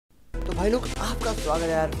भाई लोग आपका स्वागत है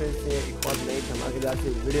यार फिर से एक और नई धमाकेदार सी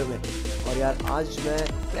वीडियो में। और यार आज मैं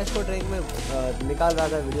क्लैश को ट्रेनिंग में निकाल रहा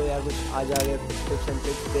था वीडियो यार, कुछ आज आगे डिस्क्रिप्शन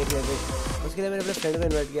टिप्स देख लेते। उसके लिए मैंने अपने फ्रेंड को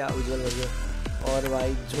इन्वाइट किया उज्जवल करके, और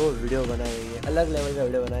भाई जो वीडियो बनाई है अलग लेवल का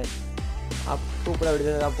वीडियो बनाए। आपको पूरा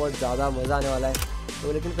वीडियो में बहुत ज़्यादा मज़ा आने वाला है।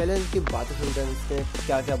 तो लेकिन पहले इनकी बातें सुनते हैं, इसने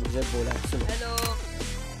क्या क्या मुझे बोला है सुनो।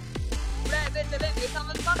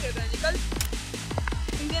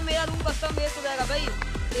 मेरा रूम कस्टम बेस हो जाएगा भाई,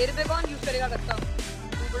 तेरे पे कौन यूज करेगा कस्टम?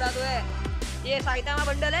 तू बड़ा तो है, ये साइतामा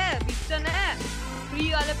बंडल है, बिस्टन है, फ्री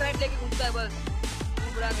वाले पैट लेके घूमता है बस।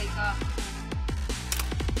 तू बड़ा कहीं का,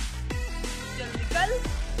 चल निकल।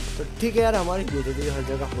 तो ठीक है यार, हमारी बेइज्जती हर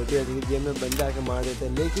जगह होती रहती है, गेम में बंदा आके मार देते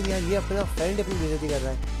हैं, लेकिन यार ये अपना फ्रेंड अपनी बेइज्जती कर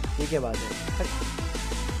रहा है, ये क्या बात है?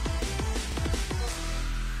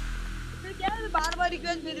 फिर क्या बार-बार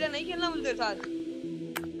रिक्वेस्ट भेज रहा है, नहीं खेलना मुझे साथ।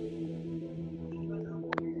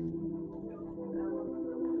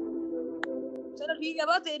 चलो ठीक है,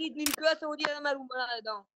 बस तेरी इतनी रिक्वेस्ट हो रही है तो मैं रूम बना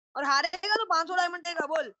देता हूँ। और हारेगा तो 500 डायमंड देगा,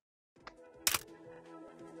 बोल।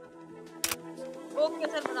 ओके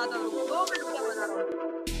सर, बनाता हूँ, 2 मिनट में बना रहा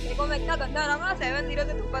हूँ। देखो मैं इतना गंदा रहा हूँ, 7-0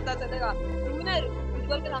 से तुम पता चलेगा। विनर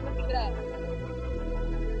उज्जवल के सामने दिख रहा है।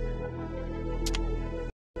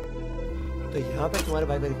 तो यहाँ पे तुम्हारे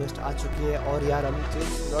भाई की रिक्वेस्ट आ चुकी है, और यार हम चेंज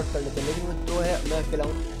नोट कर लेते हैं, लेकिन वो तो है मैं अकेला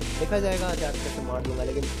हूँ, देखा जाएगा क्या कैसे मार दूंगा,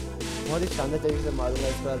 लेकिन बहुत ही शानदार तरीके से मारूंगा।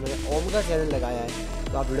 इस बार मैंने ओम का चैनल लगाया है,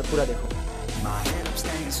 तो आप वीडियो पूरा देखो।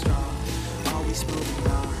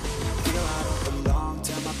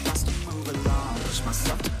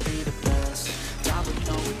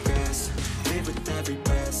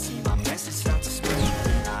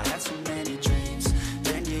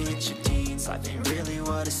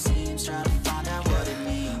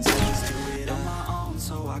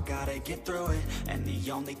 Gotta get through it, and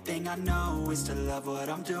the only thing I know is to love what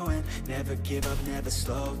I'm doing. Never give up, never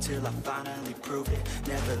slow, till I finally prove it.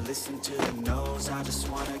 Never listen to the no's, I just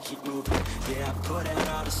wanna keep moving. Yeah, I put out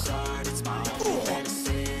all the art, it's my only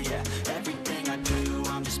medicine. Yeah, everything I do,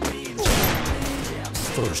 I'm just being genuine. Yeah, I'm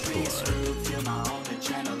still being screwed, feel my own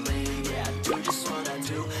adrenaline. Yeah, I do just what I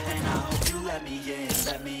do, and I hope you let me in,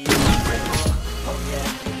 let me in. I'm grateful, oh yeah,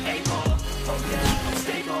 able, oh yeah, I'm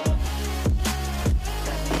stable.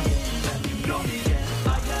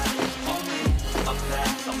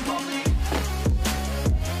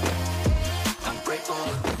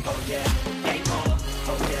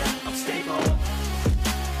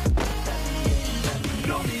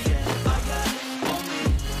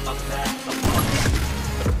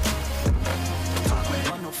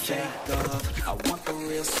 I want the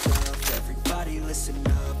real stuff, everybody listen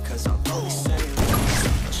up, cause I'll only say love.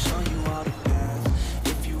 I'll show you all the path,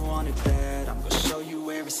 if you want it bad, I'm gonna show you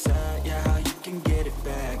where it's at, yeah, how you can get it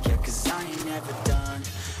back, yeah, cause I ain't never done,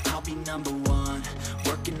 I'll be #1,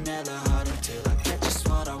 working hella hard until I get just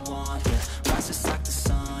what I want, yeah, rise just like the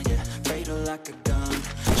sun, yeah, fatal like a gun,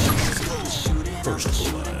 shooting, I'm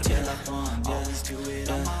shooting till I fall, yeah, always do it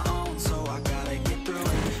on my own, so I gotta get through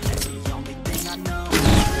it, and the only thing I know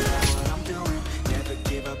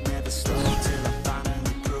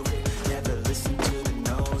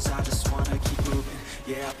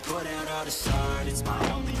put out all the art, it's my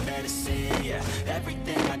only medicine. Yeah,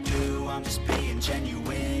 everything I do, I'm just being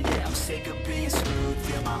genuine. Yeah, I'm sick of being screwed,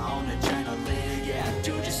 feel my own adrenaline. Yeah, I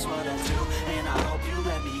do just what I do, and I hope you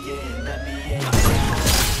let me in, let me in. I'm stable,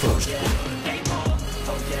 oh yeah, able,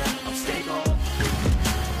 oh yeah, I'm stable.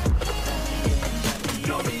 Let me in, let me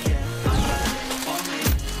know me, yeah, I'm right, only,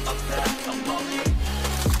 up that, I'm only.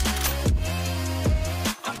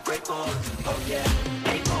 I'm grateful, oh yeah,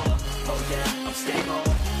 able, oh yeah, I'm stable.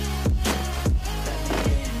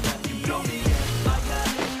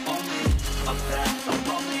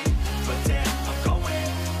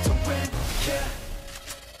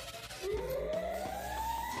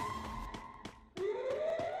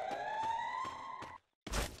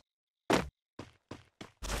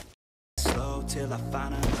 Till I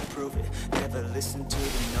finally prove it. Never listen to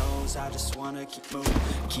the no's, I just wanna keep moving.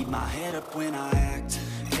 Keep my head up when I act,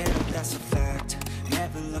 head up, that's a fact.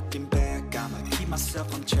 Never looking back, I'ma keep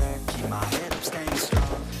myself on track. Keep my head up, staying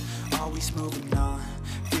strong, always moving on.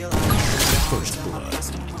 Feel like I'm tell my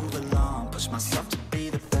best to move along. Push myself to be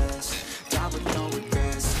the best, die with no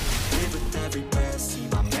regrets. Live with every breath, see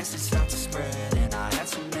my message start to spread. And I had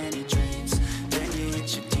so many dreams, then you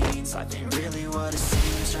hit your teens. Life ain't really what it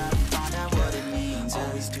seems, trying to find out what it means.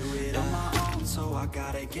 Always do it on my own, so I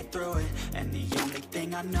gotta get through it. And the only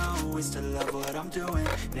thing I know is to love what I'm doing.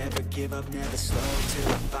 Never give up, never slow, till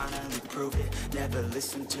I finally prove it. Never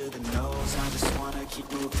listen to the no's, I just wanna keep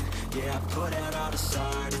moving. Yeah, I put out all the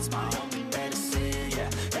art, it's my only medicine. Yeah,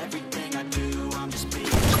 everything I do, I'm just being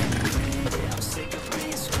genuine.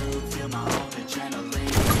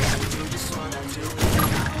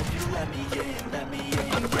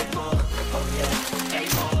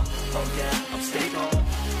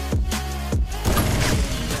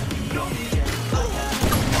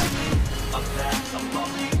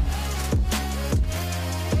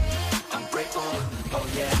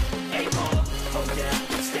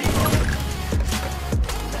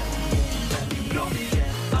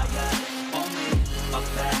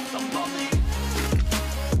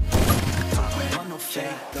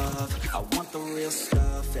 fake love, I want the real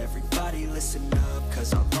stuff. Everybody listen up,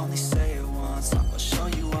 cause I'll only say it once. I'm gonna show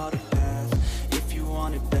you all the path. If you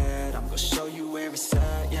want it bad, I'm gonna show you where it's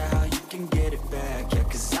at. Yeah, how you can get it back. Yeah,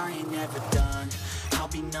 cause I ain't never done. I'll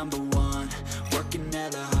be number one, working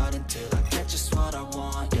hella hard until I get just what I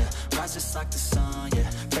want. Yeah, rise just like the sun. Yeah,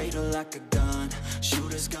 fatal like a gun.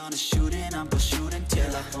 Shooters gonna shoot and I'm gonna shoot until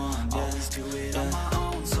I won. Yeah, always do it on my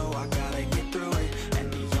own, so I gotta get through it.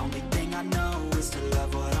 And the only thing I know is to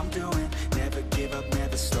love what I'm doing. Never give up,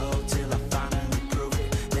 never slow, till I finally prove it.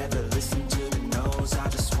 Never listen to the no's, I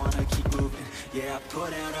just wanna keep moving. Yeah, I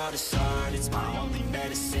put out all this art, it's my only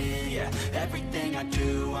medicine. Yeah, everything I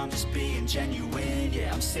do, I'm just being genuine.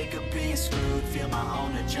 Yeah, I'm sick of being screwed, feel my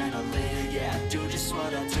own adrenaline. Yeah, I do just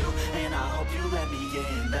what I do, and I hope you let me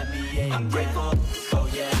in, let me in. I'm grateful, oh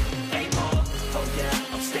yeah, able, oh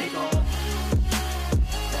yeah, I'm stable.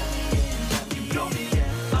 Let me in, let me know me,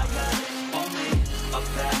 yeah, I got only a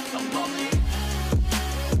path, I'm lonely.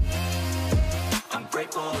 I'm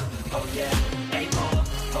grateful, oh yeah, able,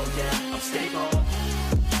 oh yeah, I'm stable.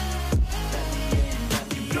 Let me in, let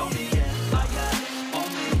me know me, yeah, I got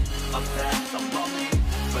only a path, I'm lonely.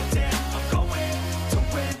 But damn, I'm going to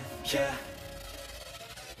win, yeah.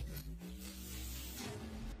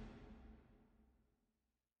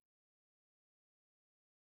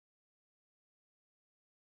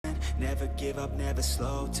 Never give up, never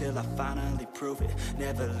slow, till I finally prove it.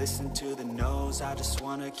 Never listen to the no's, I just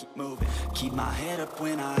wanna keep moving. Keep my head up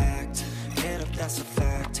when I act, head up, that's a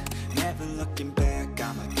fact. Never looking back,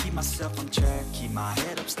 I'ma keep myself on track. Keep my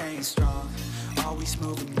head up, staying strong, always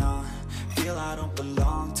moving on. Feel I don't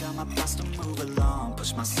belong, tell my thoughts to move along.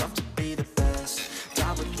 Push myself to be the best,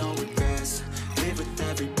 die with no regrets. Live with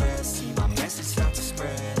every breath, see my message start to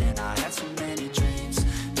spread. And I had so many dreams,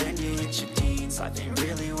 then you hit your teens. Life ain't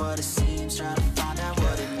really what it seems, try to find out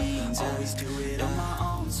what it means. Always do it on my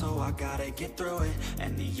own, so I gotta get through it.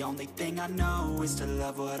 And the only thing I know is to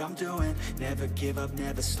love what I'm doing. Never give up,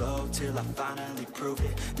 never slow, till I finally prove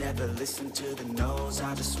it. Never listen to the no's,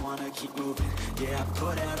 I just wanna keep moving. Yeah, I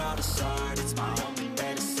put out all this art, it's my only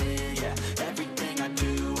medicine. Yeah, everything I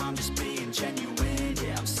do, I'm just being genuine.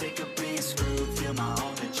 Yeah, I'm sick of being screwed, feel my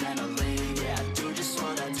own adrenaline. Yeah, I do just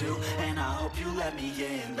what I do, and I hope you let me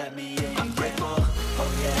in, let me in. I'm grateful,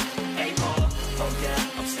 oh yeah, able, oh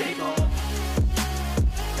yeah, I'm stable.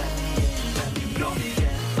 Let me in, let me know me,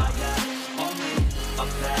 yeah, I got only a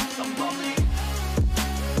path, I'm lonely.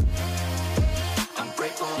 I'm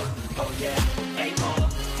grateful, oh yeah, able,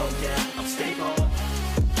 oh yeah, I'm stable.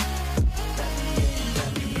 Let me in, let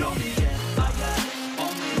me know me, yeah, I got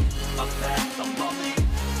only a path, I'm lonely.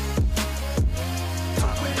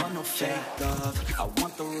 I want no fake love, I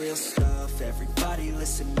want the real stuff. Everybody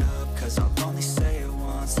listen up, cause I'll only say it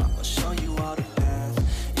once. I'm gonna show you all the path.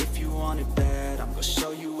 If you want it bad, I'm gonna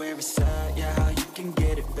show you where it's at. Yeah, how you can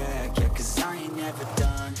get it back. Yeah, cause I ain't never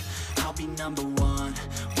done, I'll be number one.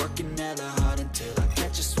 Working hella hard until I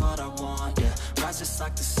get just what I want. Yeah, rise just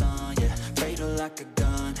like the sun. Yeah, fatal like a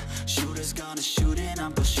gun. Shooters gonna shoot and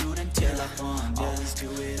I'm gonna shoot until I won. Yeah, always do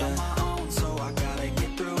it on my own, so I gotta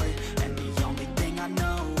get through it. And the only thing I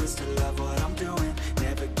know is to love what I'm doing.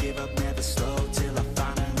 Never give up, never slow, till I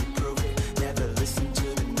finally prove it. Never listen to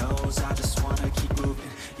the no's, I just wanna keep moving.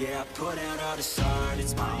 Yeah, I put out all this art,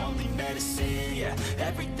 it's my only medicine. Yeah,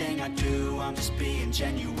 everything I do, I'm just being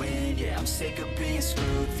genuine. Yeah, I'm sick of being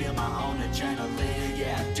screwed, feel my own adrenaline.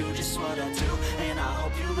 Yeah, I do just what I do, and I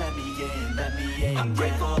hope you let me in, let me in. I'm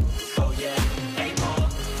grateful, oh yeah, able,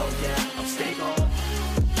 oh yeah, I'm stable.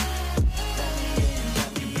 Let me in, let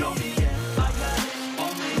me know me, yeah, I got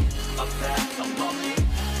only a path, I'm lonely.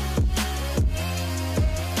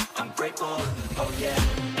 I'm grateful, oh yeah,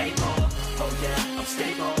 able, oh yeah, I'm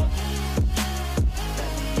stable.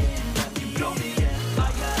 Let me in, let me know me, yeah, I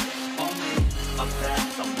got only a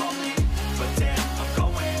path, I'm lonely. But damn, I'm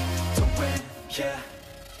going to win, yeah.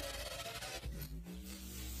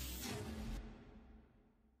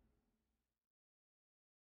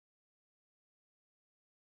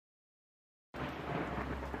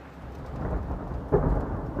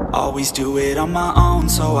 Always do it on my own,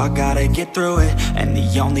 so I gotta get through it. And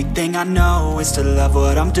the only thing I know is to love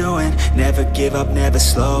what I'm doing. Never give up, never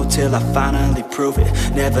slow, till I finally prove it.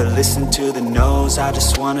 Never listen to the no's, I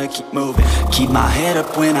just wanna keep moving. Keep my head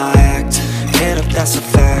up when I act, head up, that's a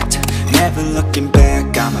fact. Never looking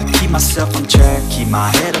back, I'ma keep myself on track. Keep my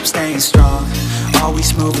head up, staying strong,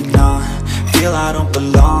 always moving on. Feel I don't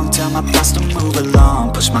belong, tell my thoughts to move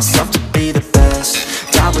along. Push myself to be the best,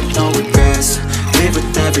 die with no regrets. Live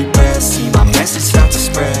with every breath, see my message start to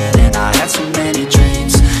spread. And I had so many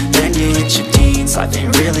dreams, then you you hit your teens, life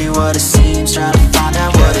ain't really what it seems. Try to find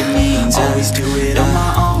out what it means. Always do it on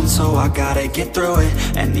my own, so I gotta get through it.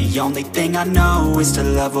 And the only thing I know is to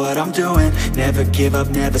love what I'm doing. Never give up,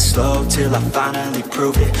 never slow, till I finally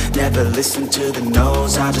prove it. Never listen to the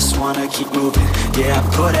no's, I just wanna keep moving. Yeah,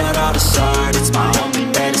 I put out all this art, it's my only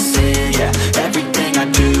medicine. Yeah, everything I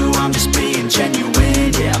do, I'm just being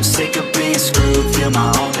genuine. Yeah, I'm sick of being screwed, feel my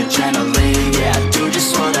own adrenaline. Yeah, I do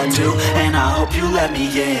just what I do, and I hope you let me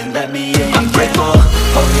in, let me in. I'm grateful,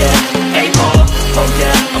 oh yeah, able, oh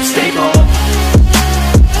yeah, I'm stable.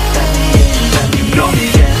 Let me in, let me know me,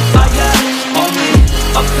 yeah. I got only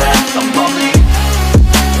a path, I'm lonely.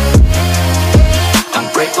 I'm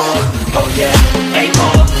grateful, oh yeah,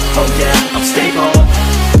 able, oh yeah, I'm stable.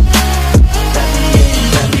 Let me in,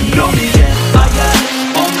 let me know me, yeah. I got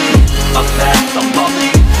only a path, I'm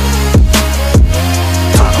lonely.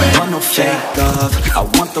 I want no fake love, I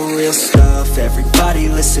want the real stuff. Everybody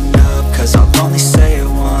listen up, cause I'll only say it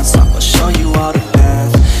once. I'm gonna show you all the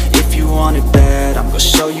path. If you want it bad, I'm gonna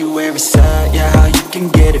show you where it's at. Yeah, how you can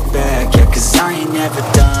get it back. Yeah, cause I ain't never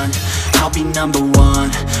done, I'll be number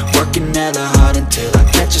one. Working hella hard until I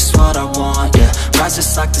get just what I want. Yeah, rise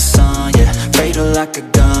just like the sun. Yeah, fatal like a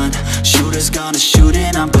gun. Shooters gonna shoot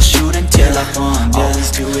and I'm gonna shoot until I won. Yeah,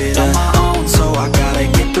 always do it on my own, so I gotta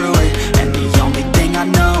get through it. And the only thing I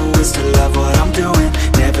know is to love what I'm doing.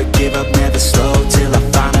 Never give up, never slow, till I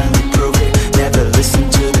finally prove it. Never listen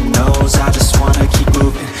to the no's, I just wanna keep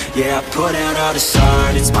moving. Yeah, I put out all this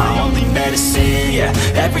art, it's my only medicine. Yeah,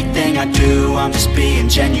 everything I do, I'm just being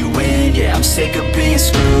genuine. Yeah, I'm sick of being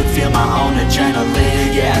screwed, feel my own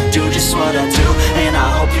adrenaline. Yeah, I do just what I do, and I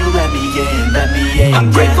hope you let me in, let me in.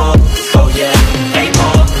 I'm grateful, oh yeah,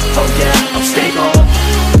 able, oh yeah, I'm stable.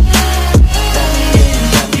 Let me in,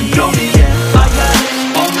 let me know me, yeah. I got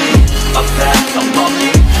only a path, I'm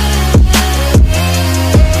lonely.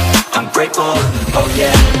 I'm grateful, oh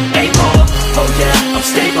yeah, able, oh yeah, I'm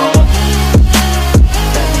stable.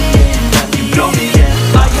 Let me in, let me know me,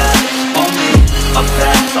 yeah. I got only a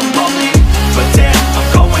path, I'm lonely. But damn, I'm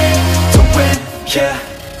going to win, yeah.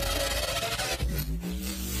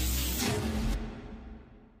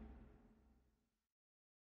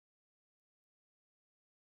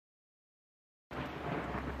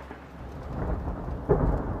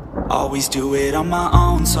 Always do it on my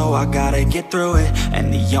own, so I gotta get through it.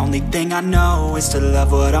 And the only thing I know is to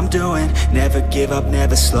love what I'm doing. Never give up,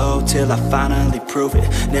 never slow, till I finally prove it.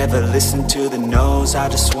 Never listen to the no's, I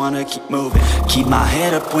just wanna keep moving. Keep my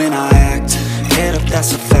head up when I act, head up,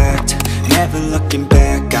 that's a fact. Never looking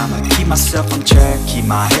back, I'ma keep myself on track. Keep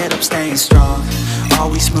my head up, staying strong,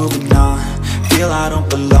 always moving on. Feel I don't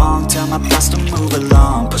belong, tell my thoughts to move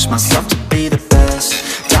along. Push myself to be the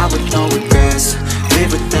best, die with no regrets.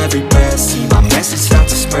 Live with every breath, see my message start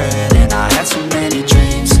to spread. And I had so many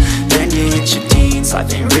dreams, then you hit your teens.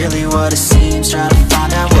 Life ain't really what it seems, try to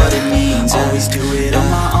find out what it means. Always do it on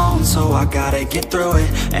my own, so I gotta get through it.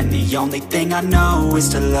 And the only thing I know is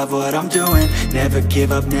to love what I'm doing. Never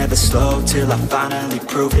give up, never slow, till I finally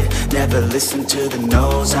prove it. Never listen to the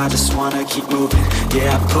no's, I just wanna keep moving.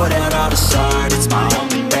 Yeah, I put out all this art, it's my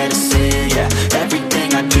only medicine. Yeah,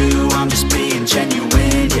 everything I do, I'm just being genuine.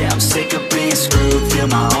 Yeah, I'm sick of being screwed, feel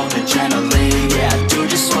my own adrenaline. Yeah, I do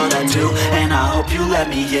just what I do, and I hope you let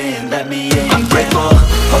me in, let me in. I'm grateful,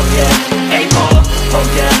 oh yeah, able, oh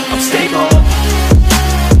yeah, I'm stable.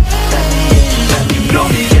 Let me in, let me know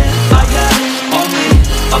me, yeah. I got only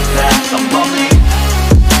a path, I'm lonely.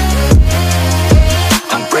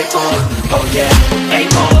 I'm grateful, oh yeah,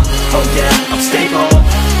 able, oh yeah, I'm stable.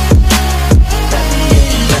 Let me in,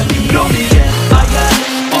 let me know me, yeah. I got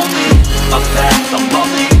only a path, I'm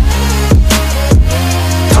lonely.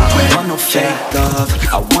 I want no fake love,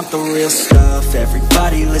 I want the real stuff.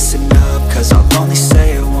 Everybody listen up, cause I'll only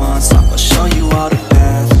say it once. I'm gonna show you all the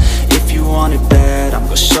path. If you want it bad, I'm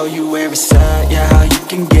gonna show you where it's at. Yeah, how you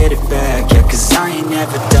can get it back. Yeah, cause I ain't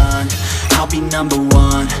never done, I'll be number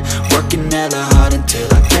one. Working hella hard until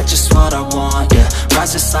I get just what I want. Yeah,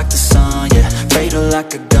 rise just like the sun. Yeah, fatal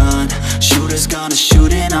like a gun. Shooters gonna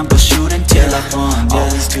shoot and I'm gonna shoot until I won. Yeah,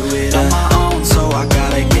 always do it on my own, so I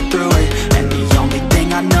gotta get through it. And the only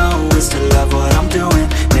thing I know is to love what I'm doing.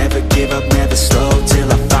 Never give up, never slow,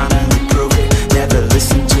 till I finally prove it. Never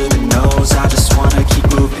listen to the no's, I just wanna keep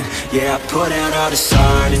moving. Yeah, I put out all this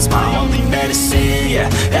art, it's my only medicine. Yeah,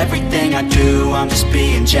 everything I do, I'm just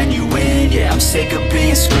being genuine. Yeah, I'm sick of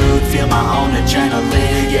being screwed, feel my own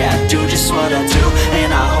adrenaline. Yeah, I do just what I do,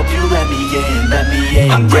 and I hope you let me in, let me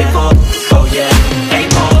in. I'm grateful, oh yeah,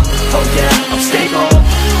 able, oh yeah, I'm stable.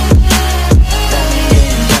 Let me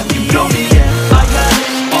in, let me know me, yeah. I got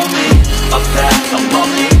only a path, I'm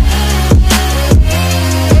lonely.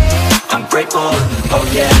 oh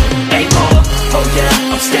yeah, able, oh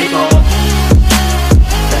yeah, I'm stable.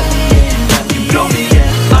 Let me in, let me know me, yeah.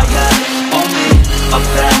 I got only a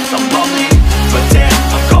path, I'm lonely, but damn,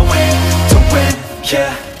 I'm going to win,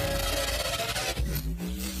 yeah.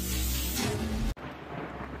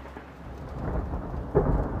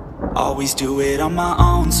 Always do it on my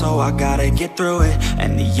own, so I gotta get through it.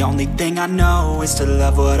 And the only thing I know is to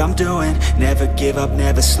love what I'm doing. Never give up,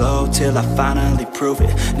 never slow, till I finally prove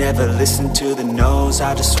it. Never listen to the no's,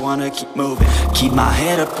 I just wanna keep moving. Keep my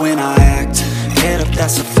head up when I act, head up,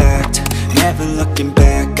 that's a fact. Never looking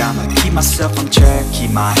back, I'ma keep myself on track.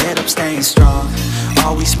 Keep my head up, staying strong,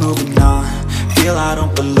 always moving on. Feel I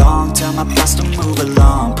don't belong, tell my thoughts to move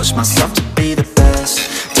along. Push myself to be the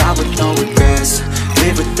best, die with no regrets.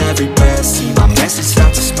 Live with every breath, see my message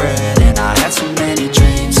start to spread. And I had so many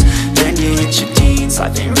dreams, then you hit your teens.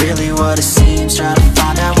 Life ain't really what it seems, try to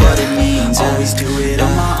find out what it means. Always do it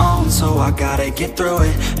on my own, so I gotta get through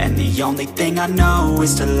it. And the only thing I know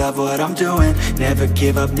is to love what I'm doing. Never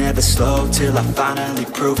give up, never slow, till I finally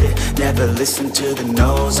prove it. Never listen to the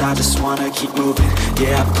no's, I just wanna keep moving.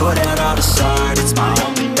 Yeah, I put out all the art, it's my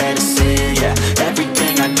only medicine. Yeah,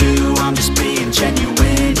 everything I do, I'm just being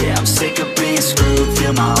genuine. Yeah, I'm sick of being screwed,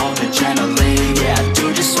 feel my own adrenaline. Yeah, I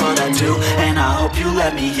do just what I do, and I hope you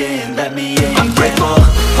let me in, let me in. I'm grateful,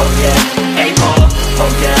 oh yeah, able, oh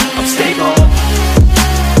yeah, I'm stable.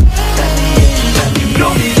 Let me in, let me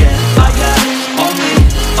know me, yeah. I got only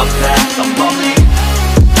a path, I'm lonely.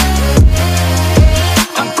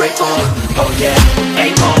 I'm grateful, oh yeah,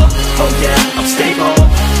 able, oh yeah, I'm stable.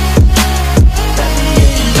 Let me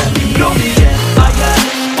in, let me know me, yeah. I got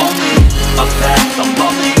only a path, I'm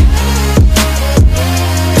lonely.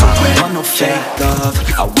 I want no fake love,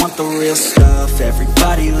 I want the real stuff.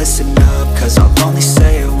 Everybody listen up, cause I'll only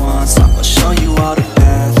say it once. I'm gonna show you all the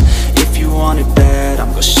path, if you want it bad. I'm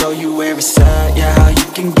gonna show you where it's at, yeah, how you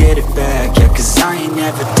can get it back. Yeah, cause I ain't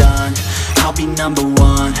never done, I'll be number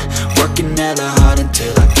one. Working hella hard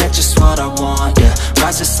until I get just what I want, yeah.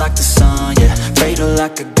 Rise just like the sun, yeah, fatal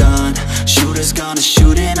like a gun. Shooters gonna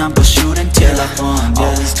shoot and I'm gonna shoot until I won, yeah.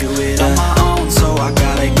 Always do it on my own, so I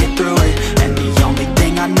gotta get through it. And the only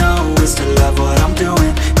thing I know is to love what I'm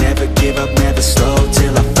doing. Never give up, never slow,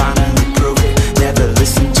 till I finally prove it. Never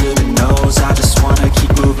listen to the no's, I just wanna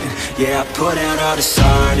keep moving. Yeah, I put out all this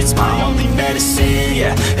art, it's my only medicine.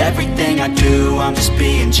 Yeah, everything I do, I'm just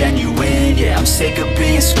being genuine. Yeah, I'm sick of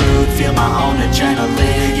being screwed, feel my own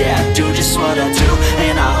adrenaline. Yeah, I do just what I do,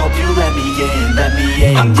 and I hope you let me in, let me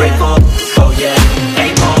in. I'm grateful, oh yeah,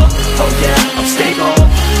 able, oh yeah, I'm stable.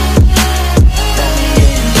 Let me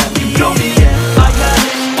in, let me know me, yeah. I got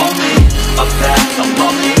only a path, I'm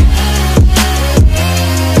lonely.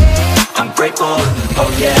 I'm grateful, oh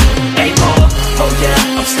yeah, able, oh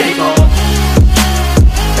yeah, I'm stable.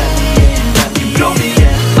 Let me in, let me know me,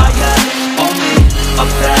 yeah. I got only a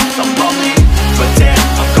path, I'm lonely, but damn,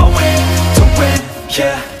 I'm going to win,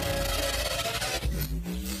 yeah.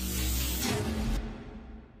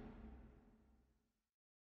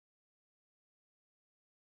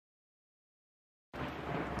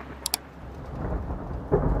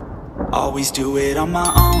 Always do it on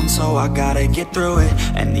my own, so I gotta get through it.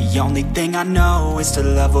 And the only thing I know is to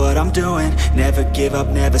love what I'm doing. Never give up,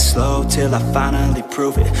 never slow, till I finally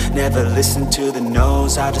prove it. Never listen to the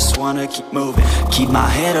no's, I just wanna keep moving. Keep my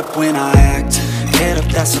head up when I act, head up,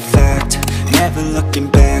 that's a fact. Never looking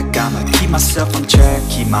back, I'ma keep myself on track.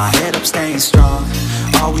 Keep my head up, staying strong,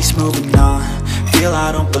 always moving on. Feel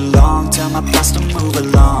I don't belong, tell my thoughts to move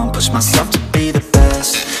along. Push myself to be the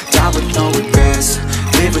best, die with no regrets.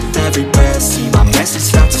 Live with every breath, see my message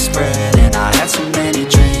start to spread. And I had so many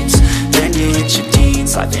dreams, then you hit your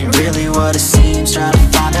teens. Life ain't really what it seems, try to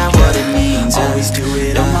find out what it means. Always do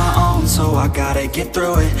it on my own, so I gotta get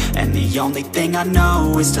through it. And the only thing I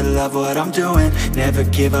know is to love what I'm doing. Never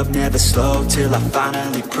give up, never slow, till I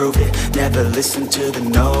finally prove it. Never listen to the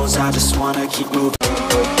no's, I just wanna keep moving.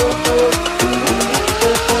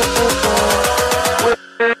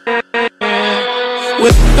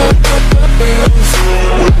 With